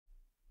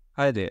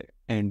Hi there,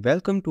 and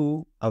welcome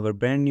to our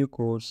brand new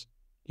course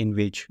in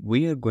which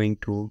we are going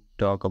to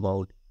talk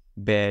about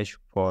Bash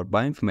for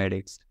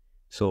bioinformatics.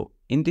 So,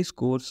 in this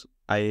course,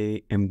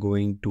 I am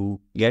going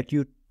to get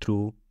you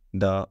through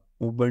the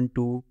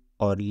Ubuntu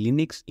or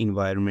Linux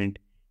environment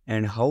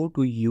and how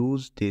to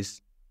use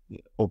this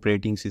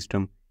operating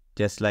system.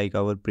 Just like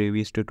our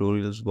previous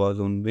tutorials was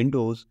on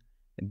Windows,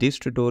 this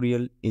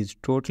tutorial is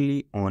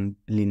totally on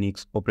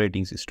Linux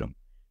operating system.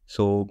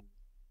 So,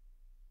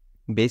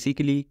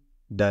 basically,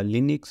 the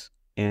Linux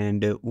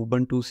and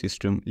Ubuntu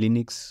system,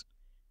 Linux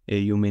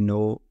you may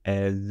know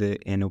as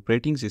an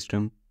operating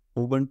system.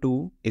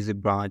 Ubuntu is a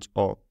branch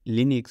of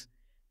Linux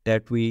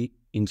that we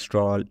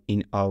install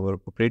in our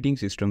operating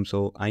system.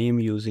 So I am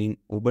using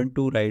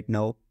Ubuntu right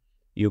now.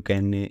 You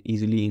can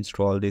easily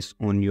install this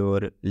on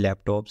your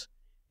laptops.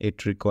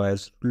 It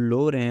requires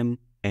low RAM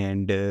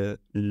and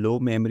low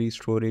memory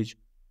storage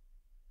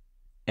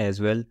as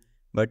well,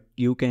 but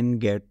you can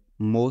get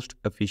most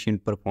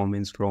efficient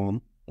performance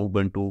from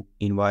Ubuntu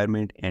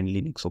environment and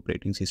Linux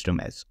operating system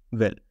as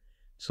well.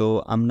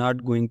 So I'm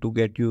not going to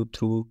get you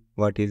through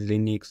what is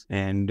Linux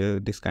and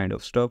this kind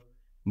of stuff,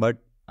 but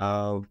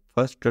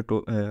first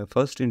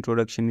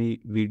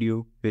introductory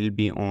video will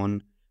be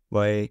on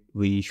why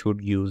we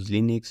should use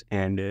Linux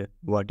and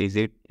what is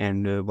it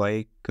and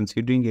why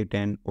considering it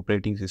an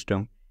operating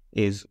system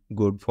is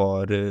good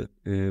for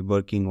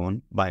working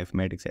on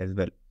bioinformatics as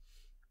well.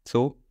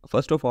 So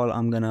first of all,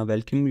 I'm gonna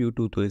welcome you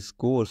to this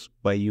course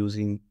by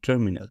using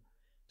terminal.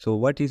 So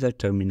what is a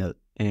terminal?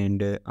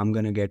 And I'm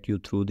gonna get you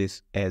through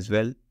this as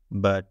well.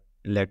 But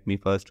let me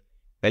first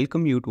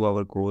welcome you to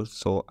our course.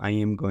 So I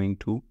am going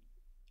to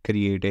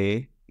create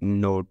a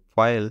node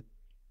file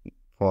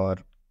for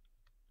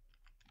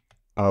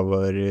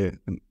our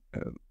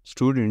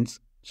students.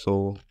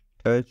 So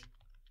touch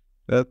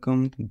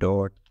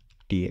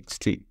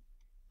welcome.txt.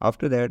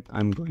 After that,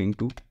 I'm going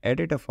to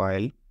edit a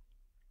file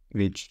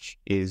which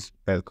is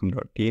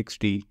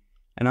welcome.txt,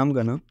 and I'm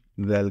gonna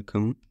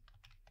welcome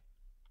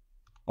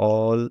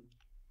all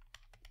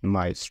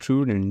my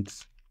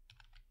students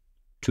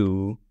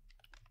to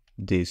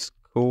this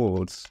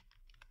course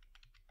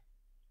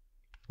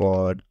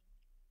for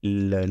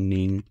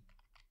learning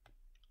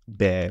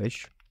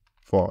Bash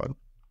for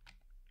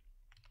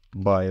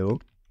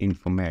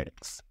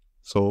bioinformatics.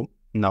 So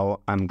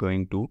now I'm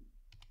going to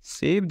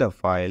save the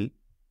file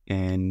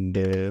and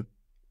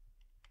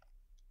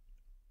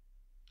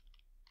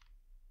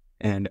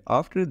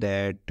after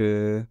that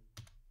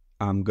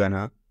I'm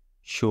gonna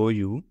show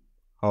you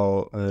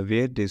how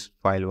where this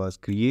file was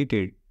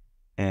created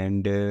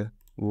and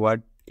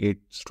what it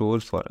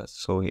stores for us.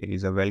 So here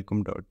is a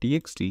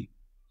welcome.txt.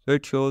 So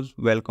it shows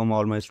welcome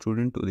all my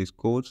students to this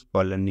course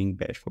for learning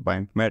Bash for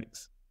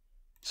bioinformatics.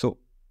 So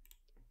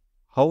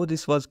how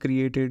this was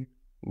created,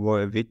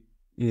 what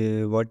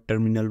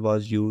terminal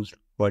was used,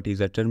 what is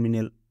a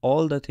terminal,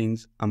 all the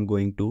things I'm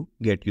going to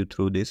get you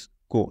through this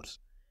course.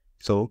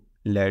 So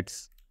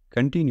let's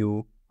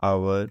continue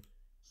our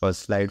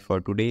first slide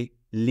for today,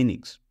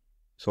 Linux.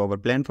 So our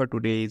plan for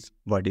today is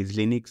what is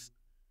Linux,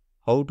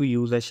 how to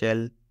use a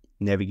shell,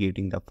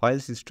 navigating the file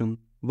system,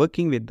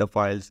 working with the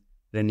files,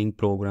 running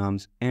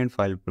programs and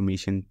file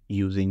permission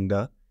using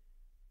the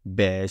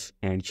bash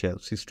and shell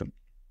system.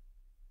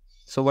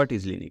 So what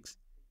is Linux?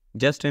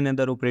 Just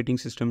another operating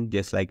system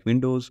just like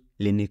Windows.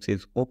 Linux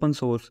is open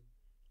source.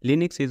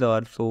 Linux is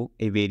also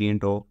a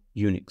variant of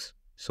Unix.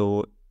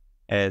 So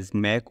as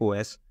Mac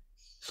OS,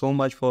 so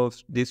much for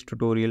this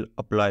tutorial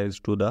applies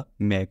to the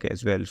Mac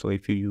as well. So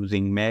if you're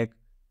using Mac,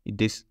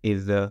 this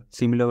is the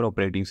similar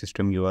operating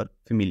system you are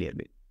familiar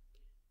with.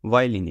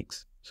 Why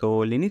Linux? So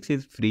Linux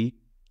is free,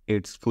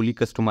 it's fully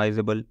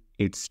customizable,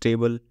 it's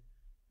stable,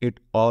 it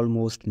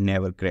almost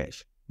never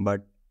crash.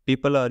 But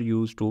people are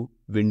used to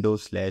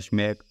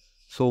Windows/Mac,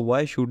 so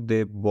why should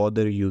they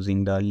bother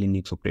using the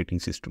Linux operating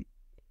system?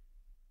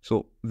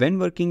 So when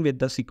working with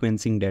the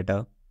sequencing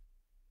data,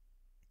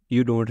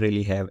 you don't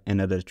really have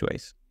another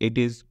choice. It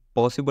is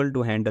possible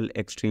to handle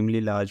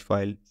extremely large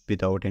file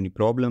without any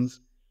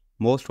problems.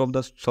 Most of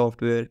the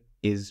software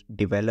is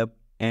developed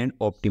and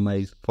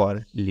optimized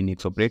for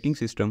Linux operating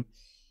system,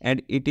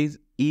 and it is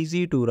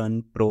easy to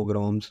run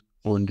programs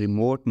on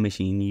remote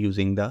machine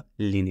using the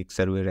Linux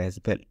server as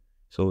well.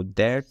 So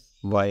that's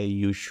why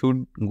you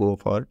should go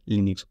for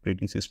Linux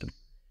operating system.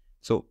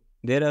 So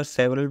there are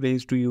several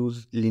ways to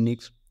use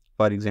Linux.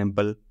 For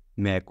example,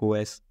 Mac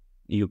OS.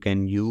 You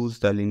can use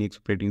the Linux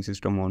operating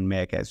system on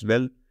Mac as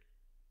well.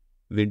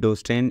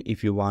 Windows 10,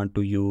 if you want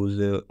to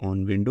use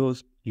on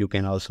Windows, you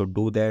can also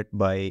do that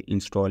by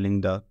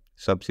installing the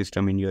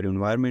subsystem in your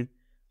environment.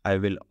 I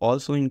will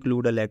also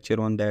include a lecture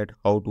on that,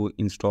 how to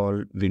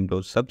install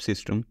Windows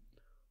subsystem.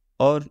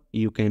 Or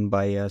you can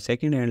buy a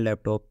second-hand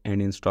laptop and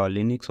install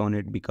Linux on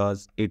it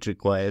because it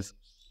requires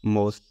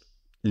most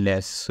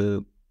less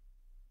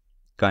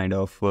kind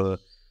of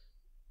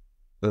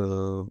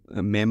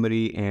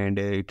memory, and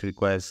it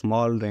requires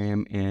small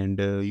RAM, and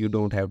you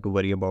don't have to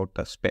worry about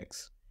the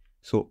specs.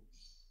 So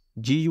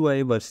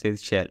GUI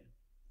versus shell.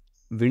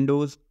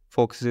 Windows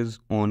focuses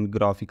on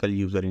graphical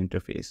user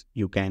interface.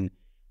 You can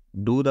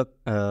do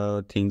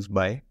the things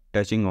by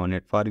touching on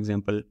it. For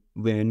example,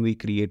 when we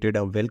created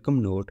a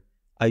welcome note,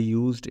 I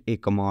used a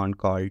command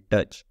called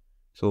touch.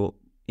 So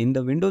in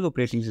the Windows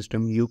operating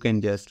system, you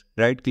can just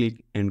right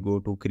click and go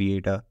to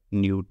create a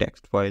new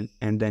text file,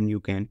 and then you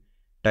can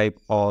type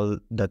all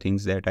the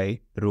things that I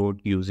wrote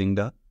using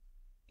the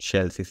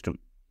shell system.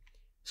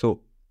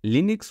 So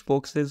Linux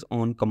focuses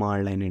on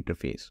command line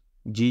interface.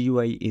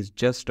 GUI is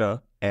just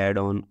a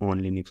add-on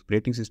on Linux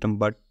operating system,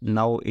 but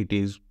now it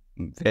is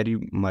very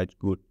much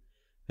good.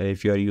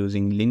 If you are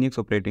using Linux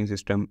operating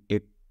system,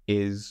 it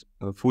is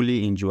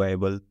fully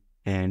enjoyable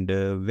and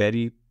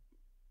very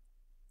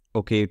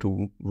okay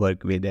to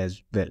work with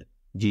as well.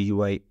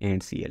 GUI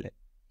and CLI.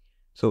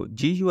 So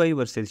GUI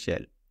versus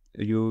shell.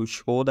 You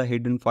show the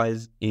hidden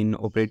files in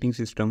operating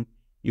system.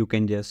 You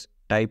can just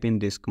type in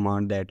this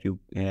command that you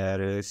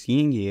are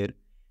seeing here.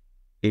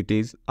 It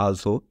is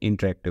also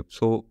interactive.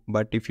 So,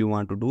 but if you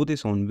want to do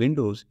this on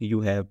Windows,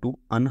 you have to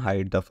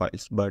unhide the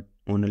files. But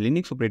on a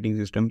Linux operating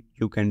system,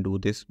 you can do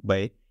this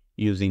by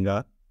using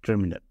a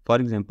terminal. For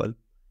example,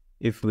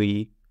 if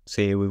we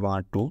say we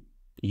want to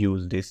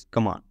use this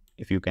command,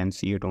 if you can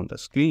see it on the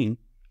screen,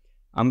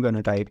 I'm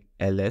gonna type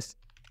ls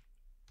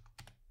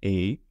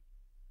a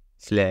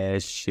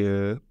slash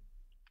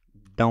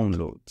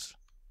downloads.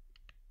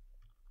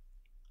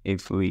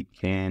 If we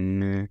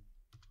can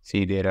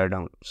see, there are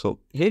downloads. So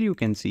here you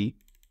can see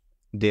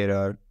these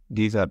are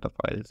the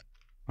files.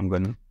 I'm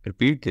gonna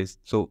repeat this.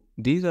 So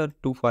these are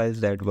two files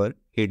that were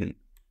hidden,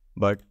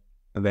 but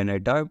when I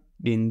type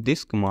in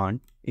this command,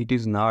 it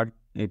is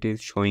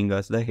showing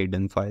us the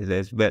hidden files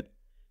as well.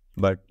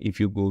 But if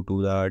you go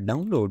to the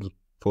downloads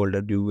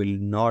folder, you will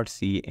not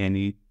see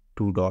any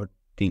two dot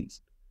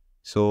things.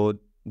 So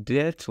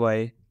that's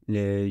why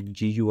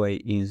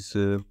GUI is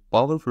a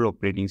powerful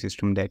operating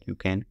system that you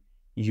can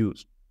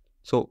use.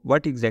 So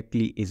what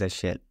exactly is a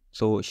shell?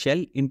 So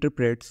shell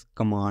interprets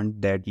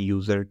command that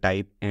user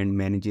type and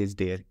manages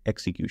their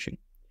execution.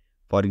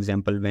 For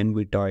example, when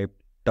we type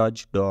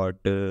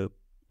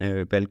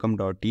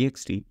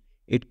touch.welcome.txt,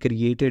 it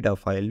created a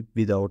file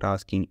without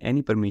asking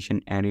any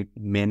permission and it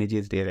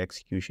manages their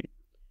execution.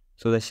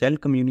 So the shell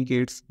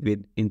communicates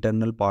with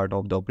internal part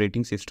of the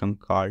operating system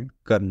called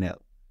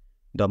kernel.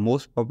 The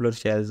most popular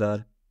shells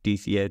are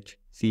TCH,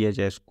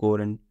 CHS,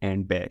 Coran,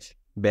 and Bash.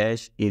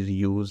 Bash is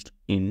used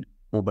in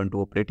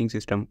Ubuntu operating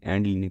system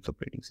and Linux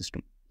operating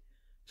system.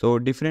 So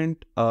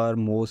different are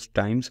most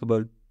times,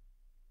 but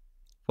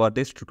for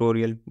this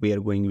tutorial, we are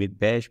going with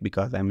Bash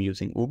because I'm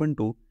using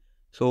Ubuntu.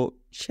 So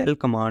shell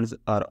commands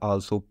are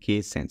also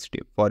case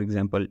sensitive. For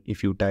example,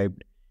 if you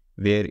typed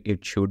where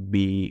it should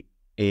be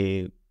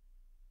a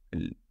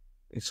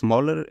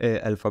smaller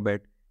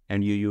alphabet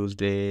and you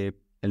used a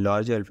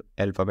larger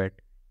alphabet,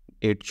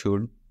 it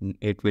will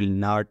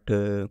not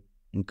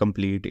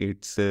complete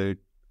its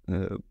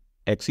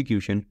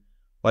execution.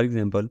 For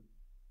example,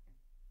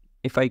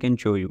 if I can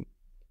show you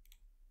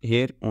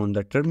here on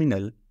the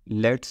terminal,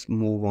 let's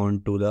move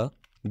on to the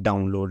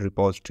download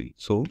repository.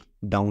 So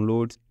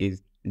download,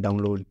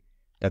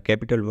 the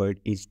capital word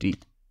is D,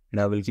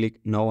 and I will click.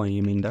 Now I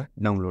am in the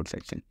download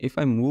section. If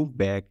I move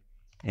back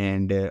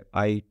and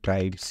I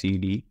tried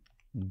cd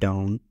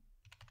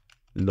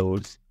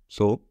downloads,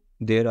 so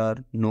there are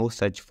no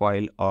such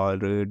file or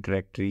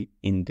directory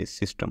in this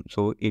system.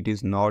 So it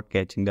is not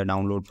catching the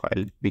download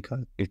file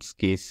because it's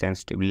case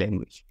sensitive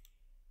language.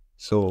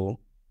 So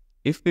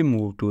if we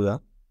move to the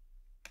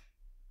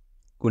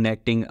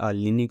connecting a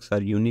Linux or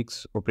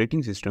Unix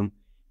operating system,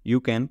 you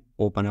can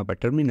open up a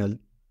terminal.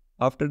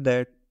 After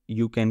that,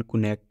 you can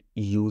connect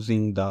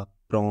using the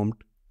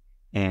prompt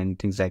and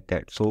things like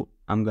that. So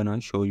I'm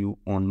gonna show you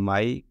on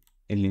my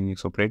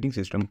Linux operating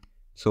system.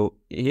 So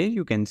here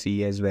you can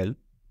see as well,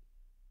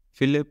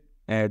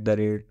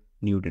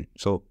 Philip@Newton.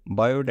 So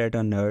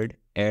biodata nerd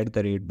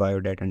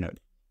 @biodata nerd.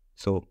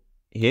 So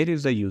here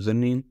is the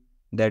username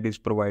that is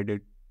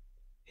provided.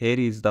 Here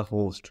is the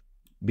host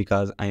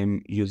because I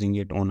am using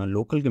it on a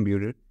local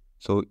computer.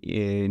 So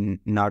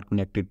not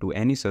connected to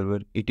any server,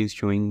 it is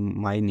showing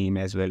my name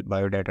as well,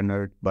 biodata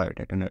nerd.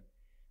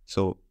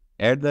 So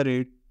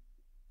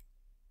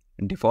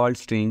default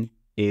string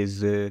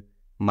is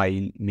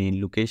my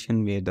main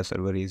location where the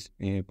server is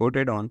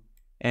ported on.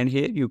 And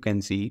here you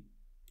can see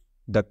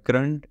the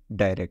current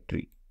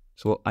directory.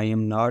 So I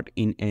am not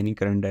in any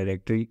current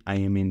directory. I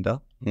am in the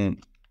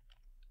home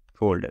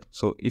folder.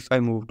 So if I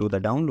move to the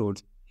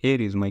downloads, here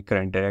is my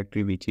current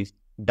directory, which is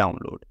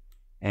download.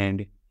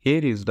 And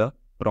here is the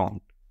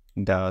prompt,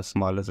 the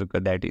smaller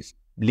circle that is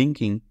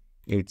blinking,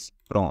 its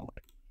prompt.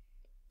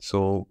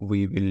 So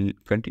we will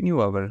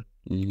continue our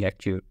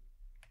lecture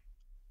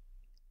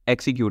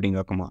executing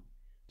a command.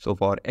 So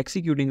for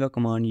executing a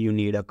command, you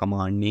need a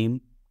command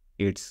name,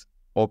 its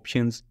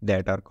options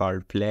that are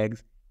called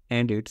flags,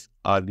 and its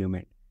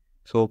argument.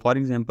 So for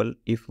example,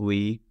 if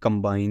we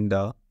combine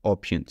the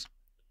options,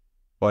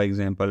 for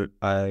example,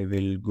 I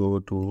will go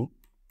to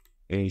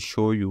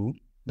show you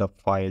the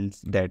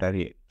files that are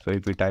here. So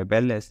if we type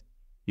ls,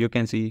 you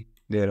can see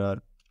there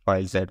are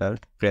files that are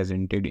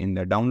presented in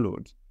the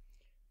downloads.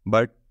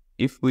 But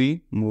if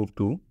we move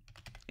to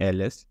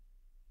ls-lah.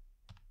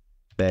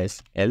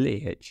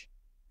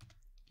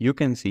 You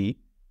can see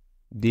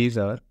these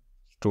are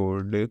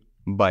stored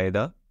by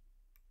the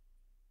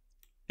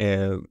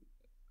uh,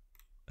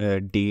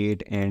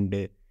 date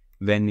and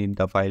when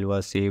the file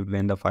was saved,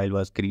 when the file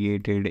was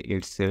created,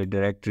 its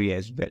directory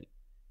as well.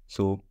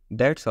 So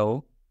that's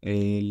how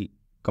a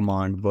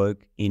command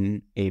work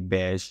in a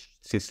bash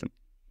system.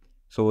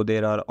 So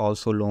there are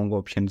also long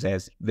options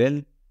as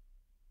well.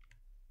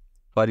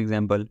 For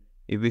example,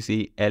 if we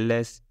see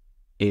ls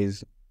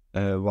is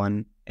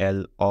one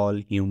l all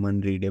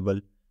human readable.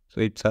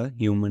 So it's a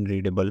human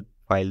readable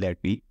file that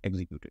we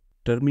executed.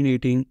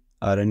 Terminating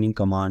a running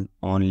command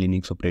on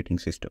Linux operating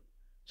system.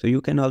 So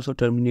you can also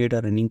terminate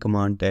a running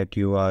command that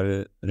you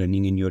are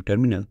running in your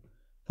terminal.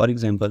 For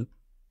example,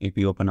 if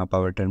we open up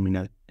our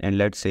terminal and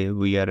let's say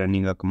we are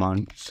running a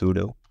command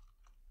sudo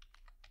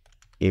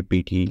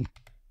apt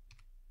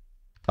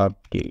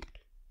update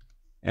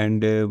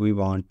and we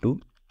want to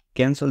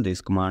cancel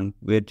this command,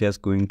 we're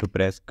just going to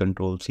press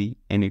Ctrl C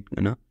and it's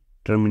gonna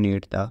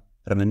terminate the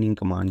running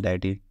command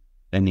that is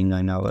running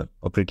on our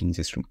operating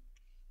system.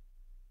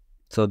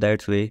 So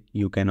that's way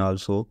you can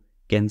also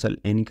cancel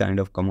any kind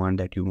of command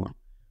that you want.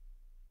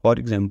 For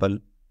example,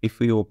 if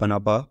we open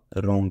up a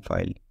wrong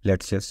file,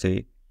 let's just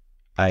say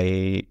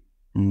I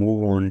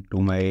move on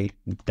to my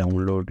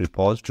download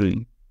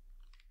repository.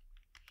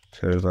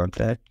 Sorry about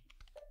that.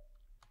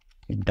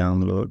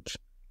 Downloads,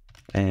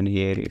 and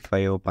here if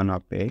I open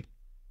up a,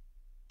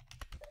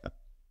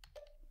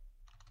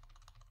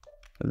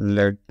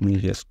 let me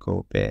just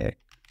go back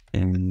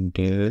and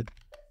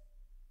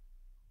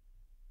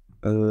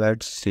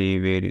let's see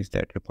where is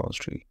that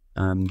repository.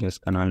 I'm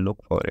just gonna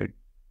look for it.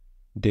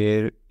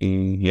 There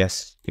is,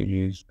 yes, it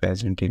is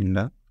present in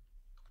the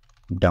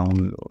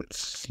downloads,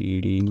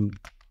 cd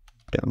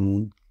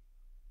downloads,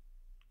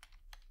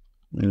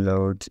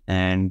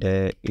 and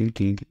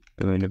it is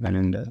available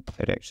in the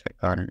RNA-Seq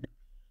RNA.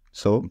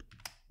 So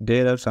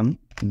there are some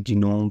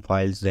genome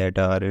files that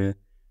are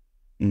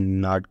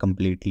not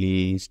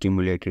completely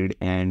stimulated,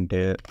 and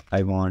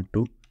I want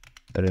to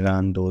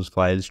run those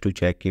files to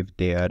check if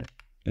they are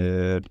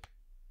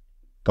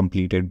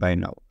completed by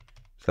now.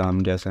 So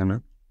I'm just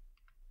gonna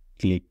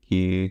click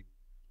here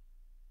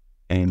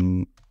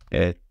and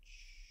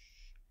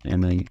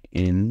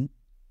HNIN,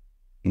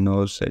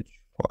 no such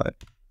file.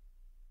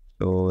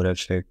 So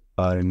let's check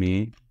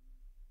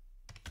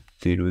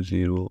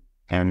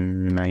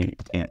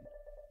RNA-00N9N.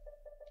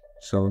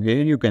 So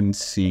here you can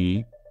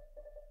see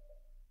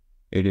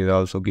it is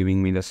also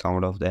giving me the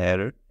sound of the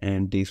error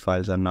and these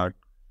files are not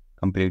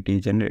completely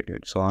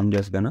generated. So I'm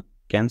just gonna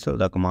cancel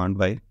the command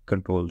by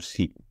Ctrl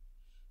C.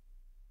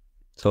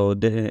 So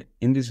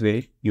in this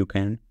way you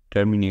can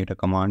terminate a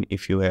command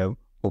if you have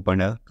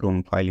opened a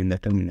wrong file in the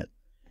terminal.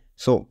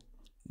 So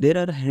there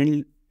are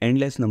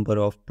endless number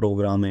of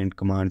program and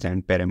commands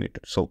and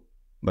parameters. So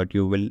but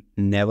you will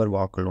never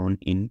walk alone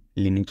in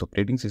Linux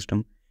operating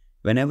system.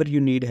 Whenever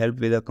you need help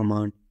with a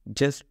command,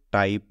 just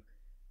type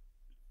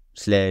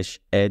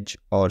 /edge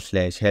or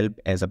 /help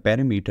as a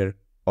parameter,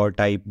 or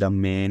type the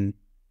main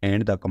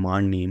and the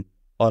command name,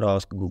 or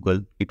ask Google,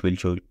 it will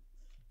show you.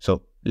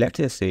 So let's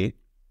just say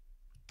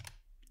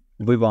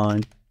we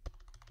want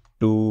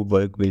to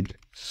work with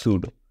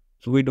sudo.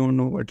 So we don't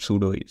know what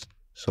sudo is.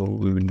 So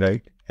we will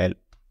write help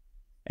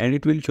and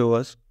it will show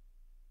us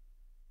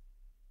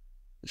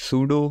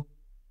sudo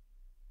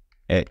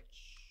h.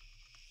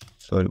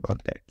 Sorry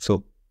about that.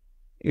 So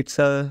it's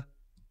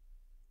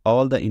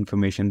all the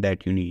information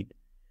that you need.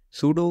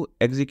 Sudo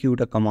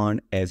execute a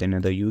command as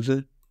another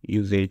user,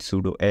 usage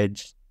sudo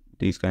edge,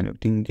 these kind of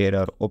things. There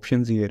are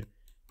options here,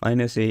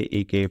 -a,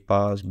 ak,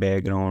 pass,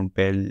 background,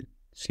 pel,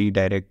 c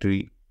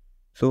directory.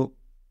 So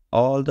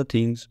all the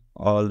things,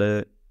 all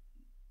the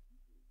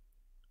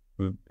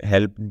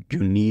help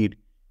you need,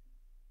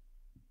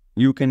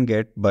 you can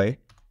get by,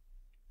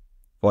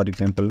 for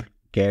example,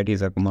 cat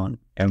is a command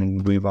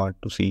and we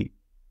want to see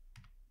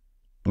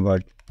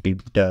what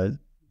it does.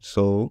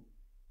 So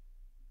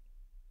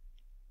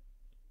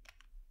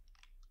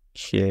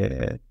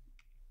share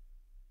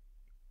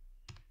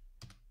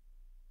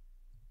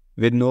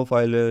with no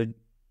file,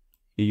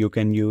 you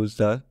can use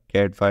the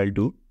cat file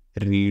to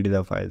read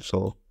the file.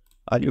 So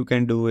all you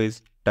can do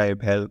is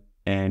type help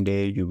and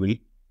you will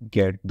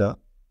get the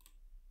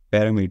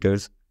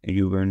parameters.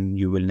 You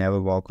will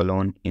never walk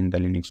alone in the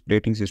Linux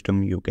operating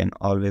system. You can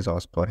always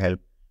ask for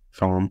help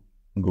from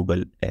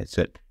Google as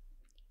well.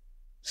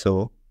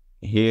 So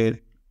here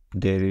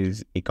there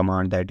is a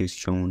command that is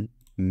shown,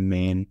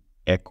 main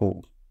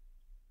echo.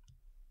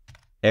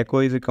 Echo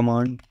is a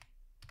command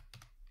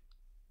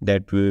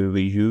that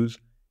we use.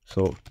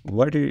 So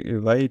why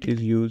it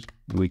is used,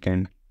 we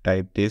can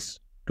type this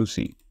to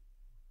see.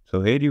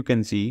 So here you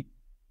can see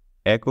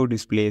echo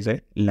displays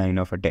a line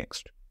of a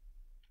text,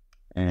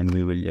 and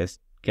we will just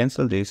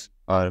cancel this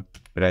or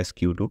press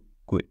Q to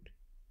quit.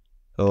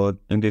 So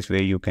in this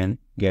way you can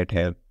get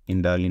help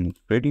in the Linux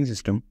operating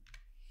system.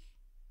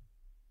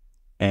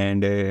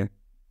 And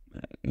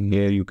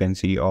here you can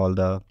see all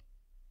the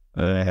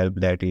help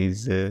that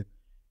is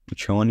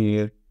shown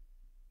here.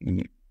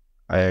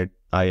 I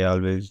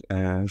always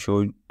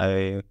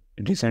I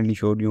recently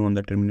showed you on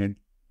the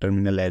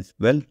terminal as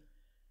well.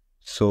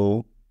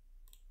 So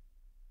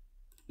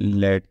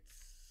let's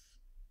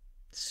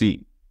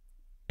see,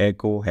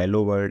 echo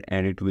hello world,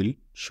 and it will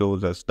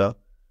shows us the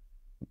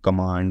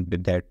command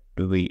that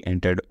we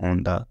entered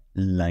on the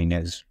line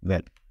as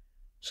well.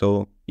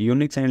 So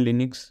Unix and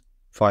Linux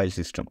file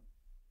system.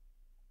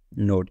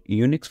 Note,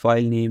 Unix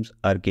file names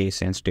are case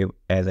sensitive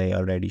as I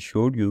already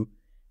showed you,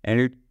 and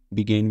it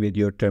begin with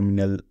your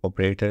terminal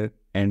operator,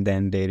 and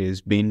then there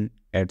is bin,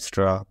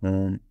 extra,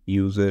 home,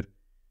 user.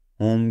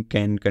 Home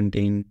can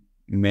contain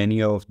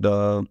many of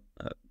the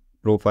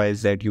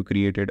profiles that you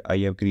created. I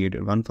have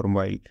created one for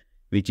while,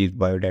 which is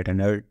biodata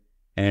nerd,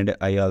 and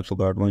I also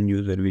got one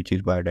user which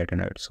is biodata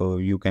nerd. So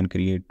you can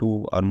create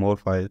 2 or more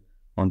files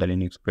on the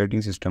Linux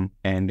operating system,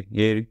 and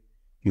here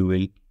you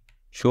will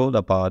show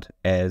the path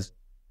as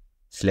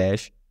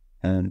slash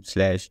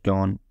slash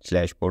John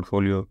slash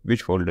portfolio,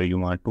 which folder you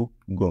want to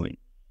go in.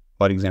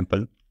 For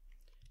example,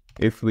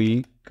 if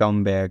we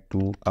come back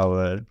to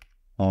our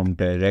home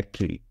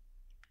directory,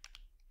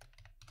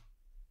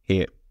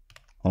 here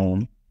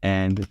home,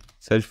 and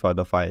search for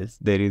the files,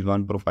 there is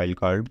one profile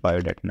called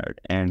biodata nerd,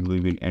 and we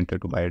will enter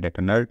to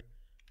biodata nerd.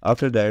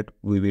 After that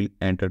we will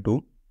enter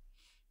to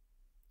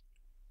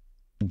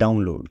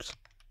downloads,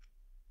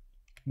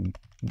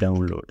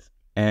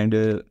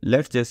 and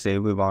let's just say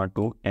we want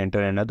to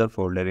enter another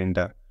folder in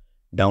the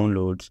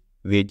downloads,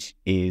 which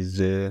is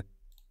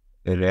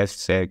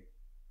RNA-Seq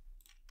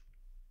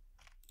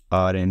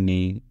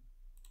RNA-00.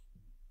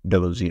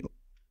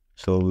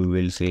 So we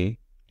will say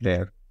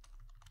ref,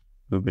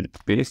 we will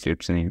paste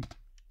its name,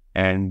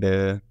 and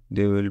they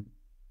will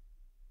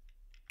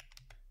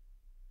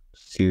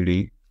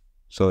cd,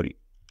 sorry,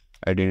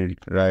 I didn't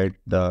write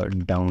the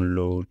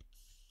download,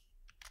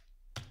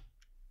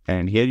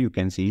 and here you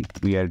can see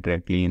we are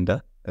directly in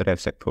the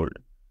RefSec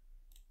folder.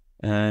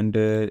 And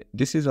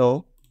this is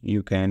how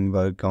you can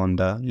work on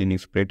the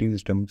Linux operating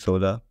system. So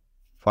the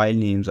file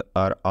names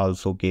are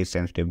also case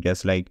sensitive,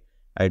 just like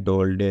I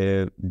told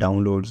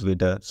downloads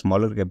with a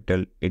smaller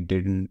capital, it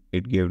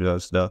gives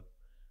us the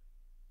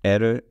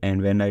error,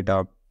 and when I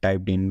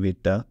typed in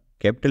with the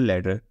capital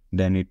letter,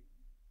 then it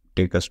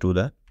takes us to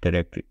the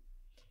directory.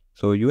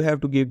 So you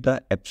have to give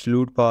the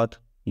absolute path.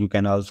 You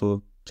can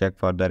also check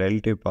for the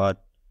relative path,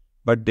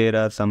 but there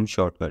are some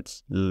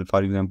shortcuts.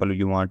 For example,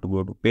 you want to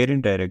go to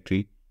parent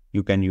directory,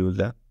 you can use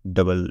the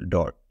double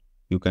dot.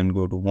 You can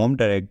go to home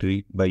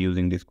directory by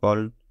using this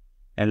call,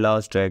 and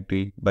last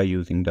directory by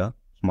using the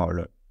small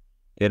dot.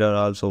 There are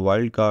also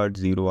wildcards,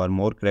 0 or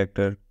more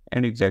character,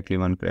 and exactly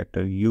 1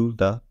 character. Use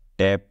the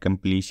tab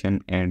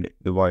completion and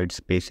avoid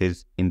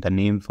spaces in the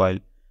name file.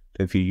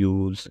 So if you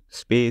use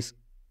space,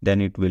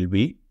 then it will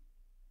be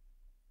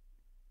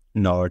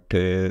not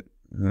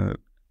will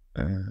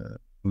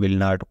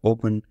not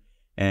open,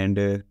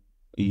 and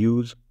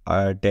use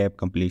tab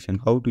completion.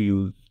 How to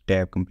use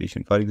tab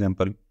completion? For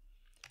example,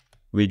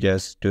 we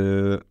just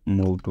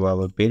move to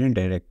our parent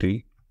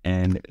directory,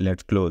 and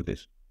let's close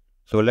this.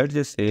 So let's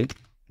just say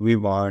we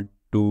want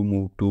to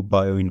move to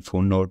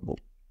bioinfo notebook.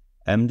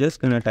 I'm just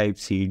gonna type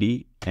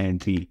cd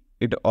and c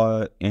it,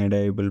 and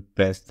I will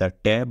press the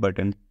tab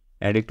button,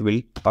 and it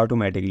will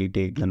automatically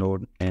take the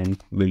node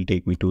and will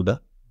take me to the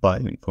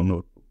bioinfo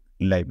notebook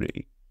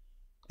library.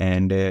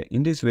 And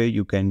in this way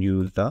you can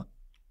use the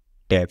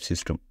tab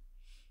system.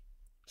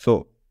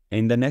 So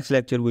in the next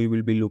lecture we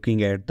will be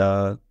looking at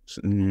the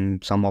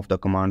some of the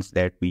commands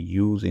that we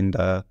use in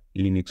the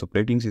Linux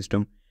operating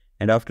system,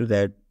 and after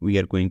that we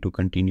are going to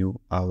continue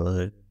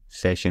our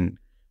session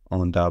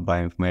on the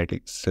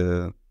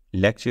bioinformatics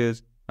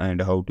lectures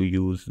and how to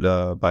use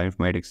the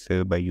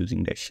bioinformatics by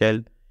using the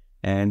shell.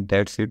 And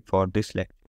that's it for this lecture.